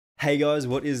Hey guys,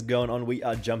 what is going on? We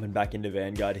are jumping back into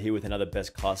Vanguard here with another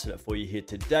best class setup for you here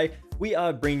today. We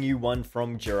are bringing you one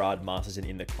from Gerard Masterton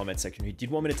in the comment section who did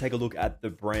want me to take a look at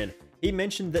the Bren. He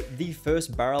mentioned that the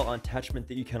first barrel attachment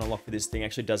that you can unlock for this thing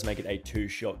actually does make it a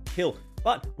 2-shot kill.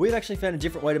 But we've actually found a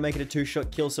different way to make it a 2-shot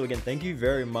kill. So again, thank you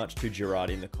very much to Gerard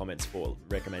in the comments for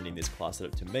recommending this class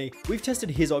setup to me. We've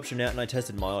tested his option out and I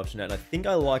tested my option out, and I think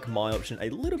I like my option a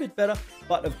little bit better.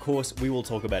 But of course, we will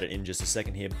talk about it in just a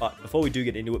second here. But before we do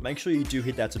get into it, make sure you do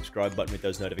hit that subscribe button with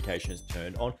those notifications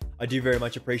turned on. I do very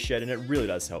much appreciate it, and it really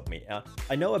does help me out.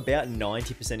 I know about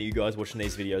 90% of you guys watching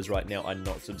these videos right now are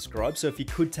not subscribed. So if you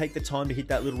could take the time to hit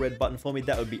that little red button for me,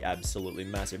 that would be absolutely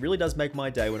massive. It really does make my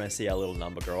day when I see our little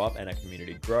number grow up and our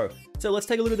community grow. So let's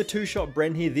take a look at the 2-shot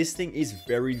Bren here. This thing is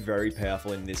very, very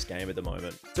powerful in this game at the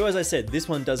moment. So as I said, this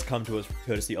one does come to us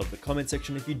courtesy of the comment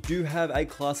section. If you do have a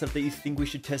class setup that you think we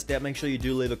should test out, make sure you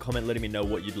do leave a comment letting me know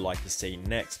what you'd like to see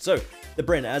next. So the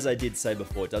Bren, as I did say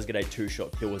before, does get a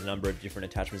 2-shot kill with a number of different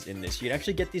attachments in this. You can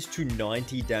actually get this to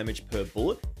 90 damage per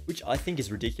bullet, which I think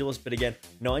is ridiculous. But again,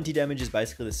 90 damage is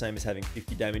basically the same as having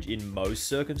 50 damage in most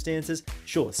circumstances.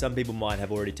 Sure, some people might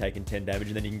have already taken 10 damage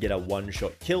and then you can get a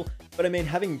 1-shot kill. But I mean,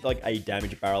 having like a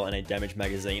damage barrel and a damage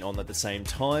magazine on at the same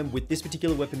time with this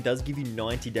particular weapon does give you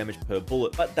 90 damage per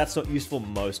bullet, but that's not useful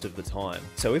most of the time.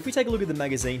 So if we take a look at the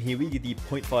magazine here, we get the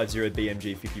 .50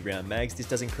 BMG 50 round mags. This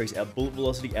does increase our bullet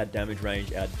velocity, our damage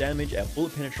range, our damage, our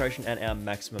bullet penetration, and our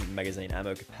maximum magazine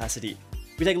ammo capacity.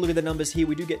 If we take a look at the numbers here,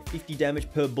 we do get 50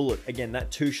 damage per bullet. Again, that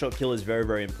 2-shot kill is very,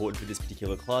 very important for this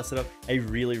particular class setup. A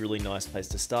really, really nice place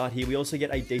to start here. We also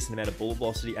get a decent amount of bullet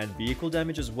velocity and vehicle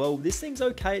damage as well. This thing's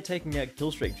okay at taking out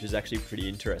kill streak, which is actually pretty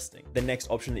interesting. The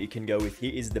next option that you can go with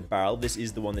here is the barrel. This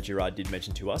is the one that Gerard did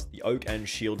mention to us, the Oak and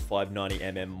Shield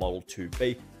 590mm Model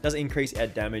 2B. Does increase our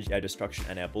damage, our destruction,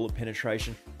 and our bullet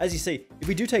penetration. As you see, if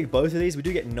we do take both of these, we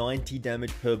do get 90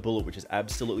 damage per bullet, which is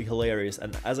absolutely hilarious.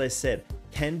 And as I said,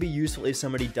 can be useful if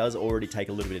somebody does already take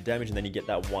a little bit of damage and then you get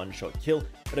that 1-shot kill.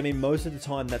 But I mean, most of the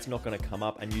time that's not going to come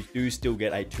up, and you do still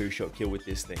get a 2-shot kill with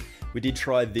this thing. We did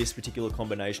try this particular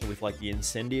combination with like the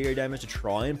incendiary damage to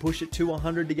try and push it to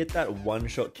 100 to get that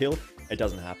 1-shot kill. It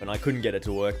doesn't happen. I couldn't get it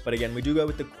to work. But again, we do go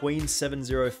with the Queen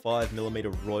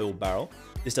 705mm Royal Barrel.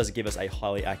 This does give us a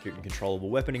highly accurate and controllable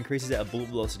weapon, increases our bullet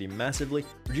velocity massively,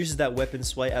 reduces that weapon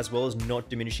sway, as well as not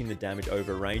diminishing the damage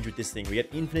over range with this thing. We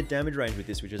get infinite damage range with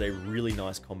this, which is a really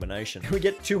nice combination. We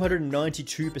get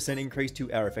 292% increase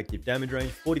to our effective damage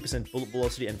range, 40% bullet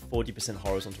velocity, and 40%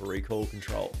 horizontal recoil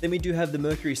control. Then we do have the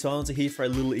Mercury Silencer here for a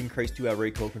little increase to our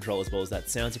recoil control, as well as that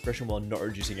sound suppression, while not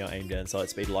reducing our aim down sight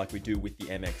speed like we do with the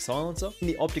MX Silencer. In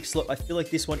the optic slot, I feel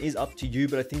like this one is up to you,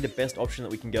 but I think the best option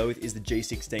that we can go with is the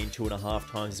G16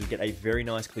 2.5 times. We get a very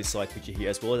nice clear sight picture here,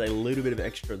 as well as a little bit of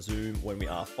extra zoom when we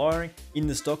are firing. In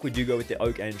the stock, we do go with the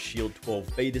Oak and Shield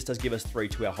 12B. This does give us 3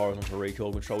 to our horizontal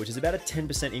recoil control, which is about a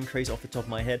 10% increase off the top of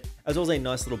my head, as well as a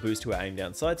nice little boost to our aim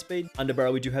down sight speed. Under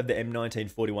barrel, we do have the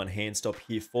M1941 hand stop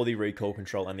here for the recoil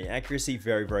control and the accuracy.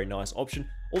 Very, very nice option.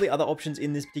 All the other options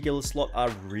in this particular slot are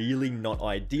really not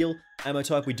ideal. Ammo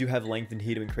type, we do have lengthened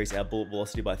here to increase our bullet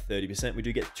velocity by 30%. We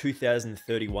do get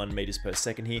 2031 meters per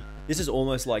second here. This is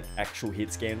almost like actual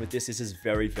hit scan with this. This is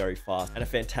very, very fast and a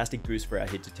fantastic boost for our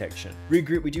hit detection. Rear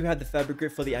grip, we do have the fabric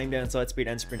grip for the aim down sight speed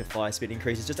and sprint to fire speed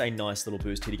increase. It's just a nice little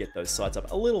boost here to get those sights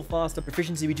up a little faster.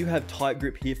 Proficiency, we do have tight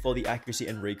grip here for the accuracy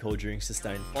and recoil during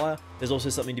sustained fire. There's also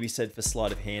something to be said for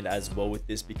sleight of hand as well with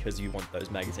this, because you want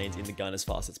those magazines in the gun as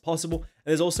fast as possible.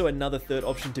 And there's also another third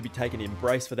option to be taken in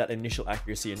brace for that initial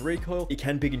accuracy and recoil. You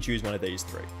can pick and choose one of these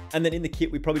 3. And then in the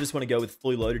kit, we probably just want to go with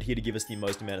fully loaded here to give us the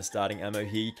most amount of starting ammo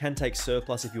here. You can take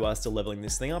surplus if you are still leveling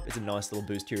this thing up. It's a nice little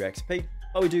boost to your XP,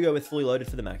 but we do go with fully loaded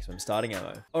for the maximum starting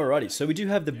ammo. Alrighty, so we do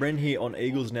have the Bren here on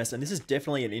Eagle's Nest, and this is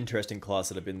definitely an interesting class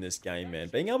setup in this game, man.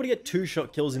 Being able to get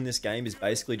 2-shot kills in this game is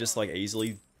basically just like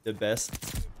easily the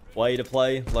best way to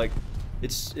play. Like,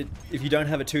 if you don't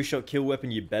have a 2-shot kill weapon,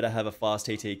 you better have a fast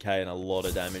TTK and a lot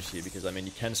of damage here, because I mean,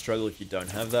 you can struggle if you don't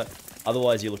have that.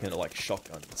 Otherwise, you're looking at like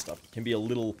shotguns and stuff. It can be a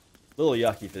little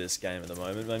yucky for this game at the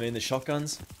moment. I mean, the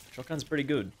shotgun's pretty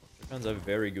good. Shotguns are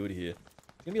very good here.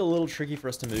 It's gonna be a little tricky for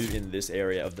us to move in this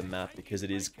area of the map, because it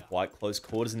is quite close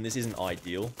quarters, and this isn't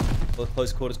ideal for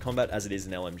close quarters combat, as it is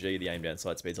an LMG. The aim down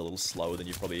sight speed's a little slower than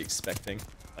you're probably expecting,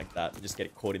 like that. You just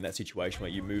get caught in that situation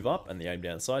where you move up and the aim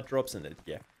down sight drops, and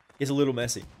it's a little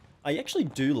messy. I actually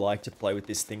do like to play with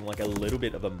this thing like a little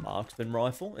bit of a marksman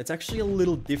rifle. It's actually a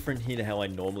little different here to how I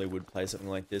normally would play something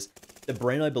like this. The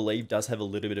Bren, I believe, does have a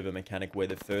little bit of a mechanic where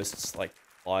the first like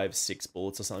 5-6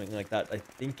 bullets or something like that, I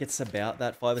think it's about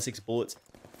that 5 or 6 bullets,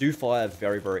 do fire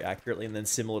very, very accurately, and then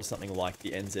similar to something like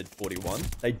the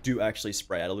NZ41, they do actually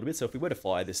spray out a little bit. So if we were to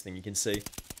fire this thing, you can see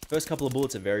First couple of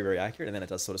bullets are very, very accurate, and then it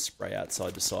does sort of spray out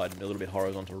side to side and a little bit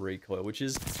horizontal recoil, which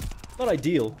is not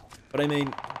ideal. But I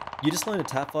mean, you just learn to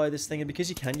tap fire this thing, and because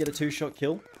you can get a 2-shot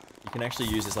kill, you can actually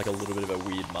use this like a little bit of a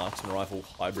weird marksman rifle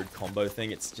hybrid combo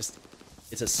thing. It's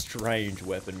a strange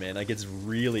weapon, man. Like, it's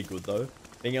really good though.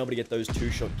 Being able to get those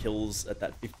 2-shot kills at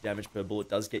that 50 damage per bullet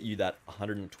does get you that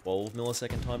 112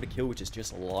 millisecond time to kill, which is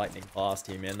just lightning fast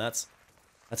here, man. That's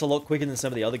a lot quicker than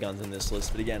some of the other guns in this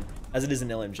list. But again, as it is an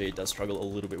LMG, it does struggle a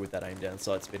little bit with that aim down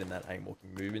sight speed and that aim walking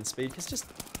movement speed, because it's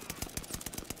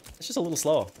just a little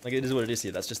slower. Like, it is what it is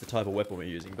here. That's just the type of weapon we're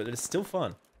using, but it's still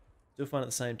fun. Still fun at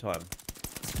the same time.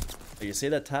 So you see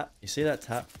that tap? You see that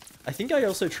tap? I think I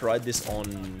also tried this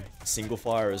on single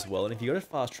fire as well, and if you got a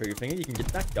fast trigger finger, you can get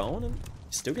that going and you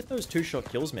still get those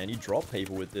 2-shot kills, man. You drop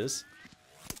people with this.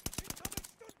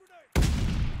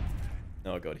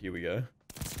 Oh god, here we go.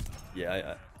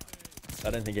 Yeah, I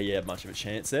don't think he had much of a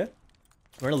chance there.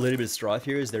 We're in a little bit of strife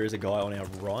here, as there is a guy on our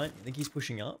right. I think he's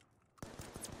pushing up.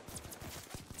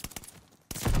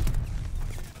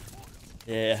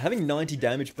 Yeah, having 90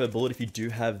 damage per bullet if you do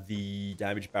have the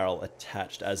damage barrel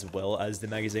attached as well as the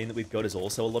magazine that we've got is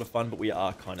also a lot of fun, but we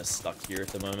are kind of stuck here at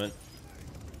the moment.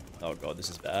 Oh god, this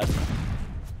is bad.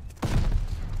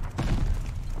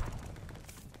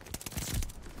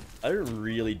 I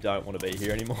really don't want to be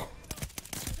here anymore.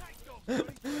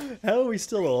 How are we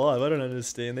still alive? I don't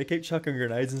understand. They keep chucking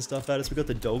grenades and stuff at us. We've got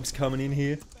the dogs coming in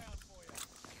here.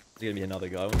 There's gonna be another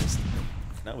guy.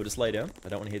 We'll just lay down. I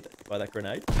don't want to hit by that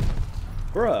grenade.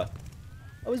 Bruh,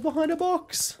 I was behind a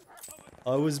box.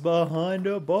 I was behind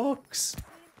a box.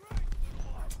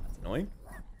 That's annoying.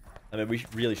 I mean, we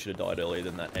really should have died earlier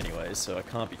than that anyway, so I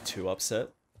can't be too upset.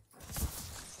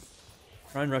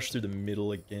 Try and rush through the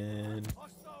middle again.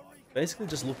 Basically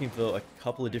just looking for a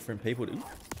couple of different people to... Ooh,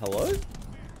 hello?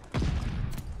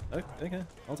 Oh, okay,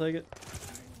 I'll take it.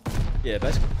 Yeah,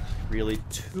 basically, really,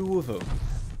 2 of them.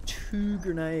 2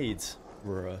 grenades.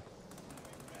 Bruh.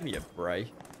 Give me a break.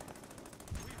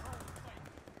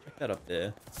 Check that up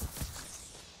there.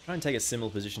 Try and take a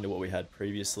similar position to what we had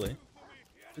previously.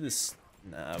 Do this...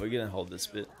 Nah, we're gonna hold this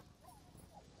bit.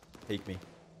 Peek me.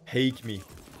 Peek me.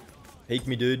 Peek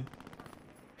me, dude.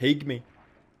 Peek me.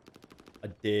 I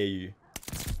dare you.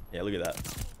 Yeah, look at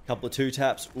that. Couple of 2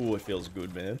 taps. Ooh, it feels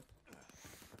good, man.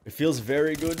 It feels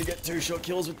very good to get 2-shot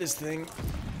kills with this thing.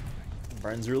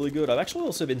 Bren's really good. I've actually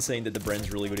also been seeing that the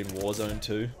Bren's really good in Warzone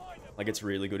too. Like, it's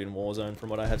really good in Warzone from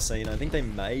what I have seen. I think they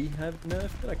may have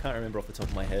nerfed it. I can't remember off the top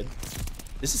of my head.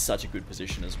 This is such a good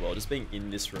position as well. Just being in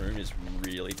this room is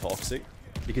really toxic.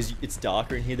 Because it's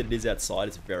darker in here than it is outside.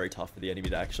 It's very tough for the enemy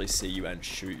to actually see you and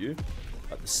shoot you.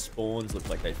 But the spawns look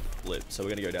like they flip. So we're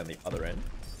going to go down the other end.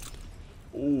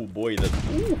 Oh boy.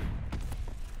 Ooh.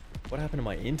 What happened to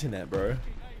my internet, bro?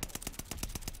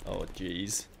 Oh,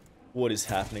 jeez. What is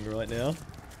happening right now?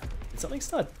 Did something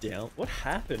start down? What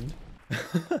happened?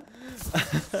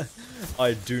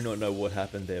 I do not know what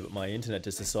happened there, but my internet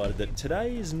just decided that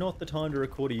today is not the time to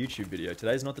record a YouTube video.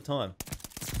 Today's not the time.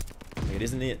 Like, it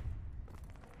isn't it.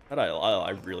 But I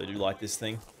really do like this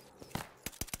thing.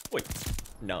 Wait,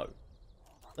 no.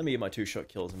 Let me get my 2-shot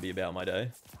kills and be about my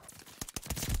day.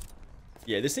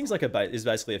 Yeah, this thing's like is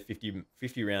basically a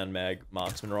 50 round mag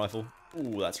marksman rifle.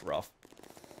 Ooh, that's rough.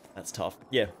 That's tough.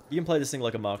 Yeah, you can play this thing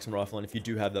like a marksman rifle, and if you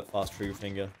do have that fast trigger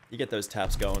finger, you get those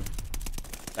taps going.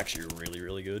 It's actually really,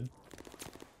 really good.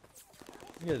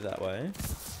 Go that way.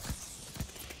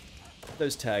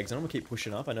 Those tags, and I'm gonna keep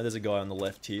pushing up. I know there's a guy on the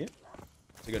left here.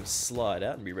 So we're gonna slide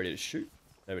out and be ready to shoot.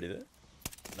 Nobody there?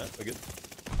 No, we're good.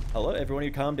 Hello, everyone,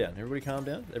 you calm down. Everybody calm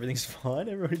down. Everything's fine.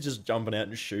 Everybody's just jumping out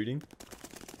and shooting.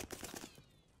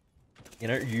 You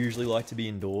don't usually like to be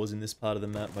indoors in this part of the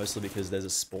map, mostly because there's a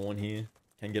spawn here.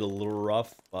 Can get a little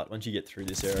rough, but once you get through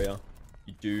this area,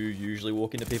 you do usually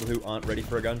walk into people who aren't ready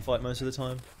for a gunfight most of the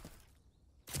time.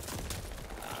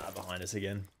 Ah, behind us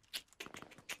again.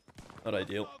 Not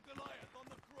ideal.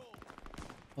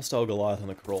 Hostile Goliath on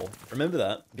the crawl. Remember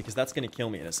that, because that's going to kill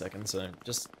me in a second, so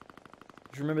just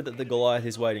remember that the Goliath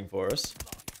is waiting for us.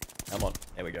 Come on.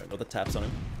 There we go. Got the taps on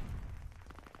him.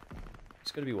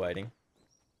 Just got to be waiting.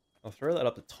 I'll throw that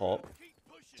up the top,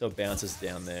 so it bounces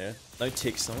down there. No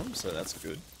ticks on him, so that's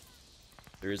good.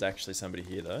 There is actually somebody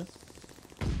here, though.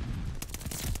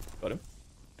 Got him.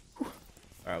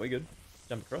 Alright, we good.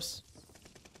 Jump across.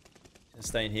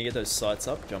 Stay in here, get those sights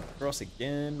up, jump across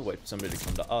again, wait for somebody to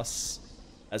come to us.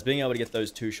 As being able to get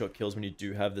those 2-shot kills when you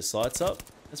do have the sights up,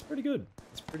 that's pretty good.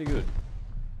 That's pretty good.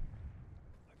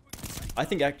 I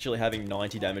think actually having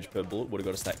 90 damage per bullet would have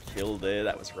got us that kill there.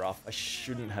 That was rough. I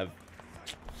shouldn't have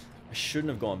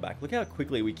gone back. Look how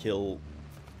quickly we kill.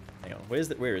 Hang on, where is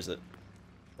it?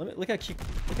 Look how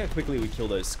Look how quickly we kill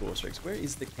those score streaks. Where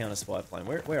is the counter spy plane?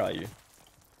 Where are you?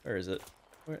 Where is it?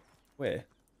 Where?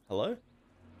 Hello?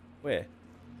 Where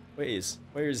is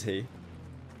he?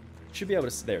 Should be able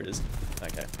to, there it is.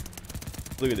 Okay.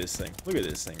 Look at this thing. Look at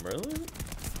this thing, bro. Look,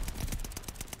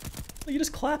 you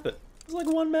just clap it. It's like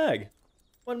one mag.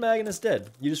 One mag and it's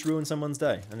dead. You just ruin someone's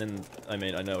day. And then, I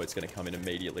mean, I know it's going to come in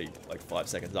immediately, like 5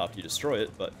 seconds after you destroy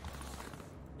it, but,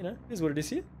 you know, here's what it is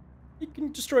here. You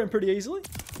can destroy him pretty easily.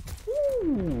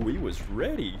 Ooh, he was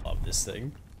ready. Love this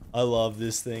thing. I love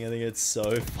this thing. I think it's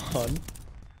so fun.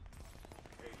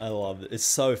 I love it. It's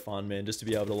so fun, man, just to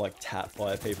be able to, like, tap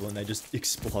fire people and they just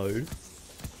explode.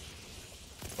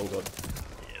 Oh, God.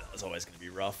 Yeah, that's always going to be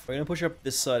rough. We're going to push up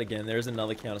this side again. There is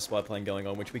another counter spy plane going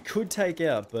on, which we could take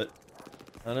out, but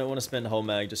I don't want to spend a whole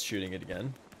mag just shooting it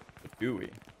again. But do we?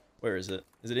 Where is it?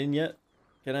 Is it in yet?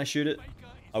 Can I shoot it?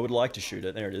 I would like to shoot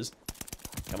it. There it is.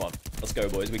 Come on. Let's go,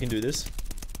 boys. We can do this.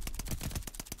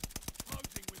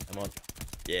 Come on.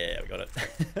 Yeah, we got it.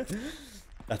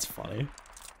 That's funny.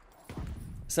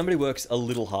 Somebody works a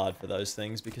little hard for those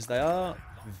things because they are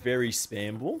very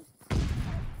spammable.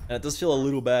 And it does feel a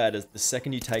little bad as the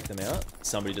second you take them out,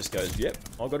 somebody just goes, yep,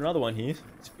 I've got another one here.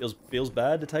 It feels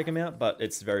bad to take them out, but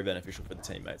it's very beneficial for the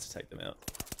teammates to take them out.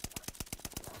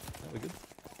 Are we good?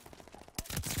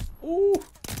 Ooh!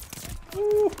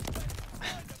 Ooh!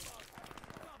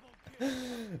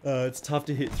 It's tough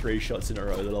to hit 3 shots in a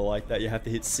row that are like that. You have to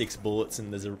hit 6 bullets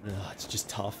and there's a... it's just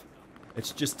tough.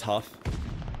 It's just tough.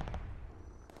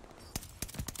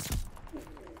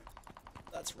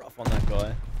 That's rough on that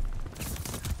guy.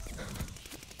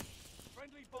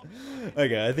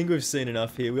 Okay, I think we've seen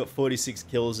enough here. We got 46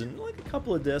 kills and like a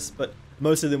couple of deaths, but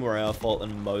most of them were our fault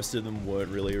and most of them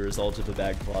weren't really a result of a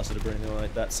bad class setup or anything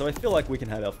like that. So I feel like we can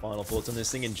have our final thoughts on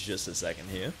this thing in just a second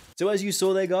here. So as you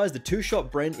saw there, guys, the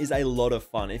 2-shot Bren is a lot of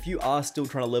fun. If you are still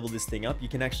trying to level this thing up, you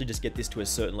can actually just get this to a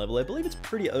certain level. I believe it's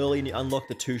pretty early and you unlock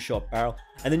the 2-shot barrel.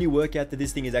 And then you work out that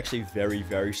this thing is actually very,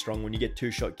 very strong. When you get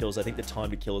 2-shot kills, I think the time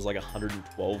to kill is like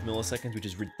 112 milliseconds, which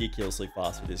is ridiculously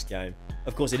fast for this game.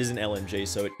 Of course, it is an LMG,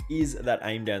 so it is that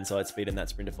aim down sight speed and that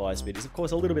sprint to fire speed is of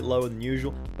course a little bit lower than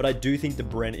usual, but I do think the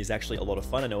Bren is actually a lot of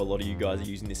fun. I know a lot of you guys are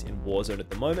using this in Warzone at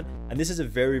the moment, and this is a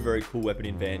very, very cool weapon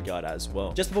in Vanguard as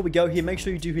well. Just before we go here, make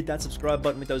sure you do hit that subscribe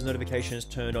button with those notifications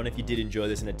turned on. If you did enjoy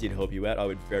this and it did help you out, I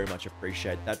would very much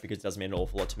appreciate that because it does mean an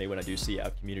awful lot to me when I do see our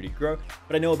community grow.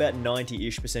 But I know about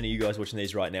 90-ish% of you guys watching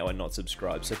these right now are not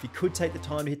subscribed, so if you could take the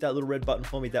time to hit that little red button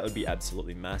for me, that would be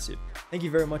absolutely massive. Thank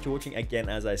you very much for watching again,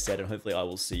 as I said, and hopefully I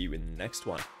will see you in the next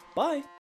one. Bye!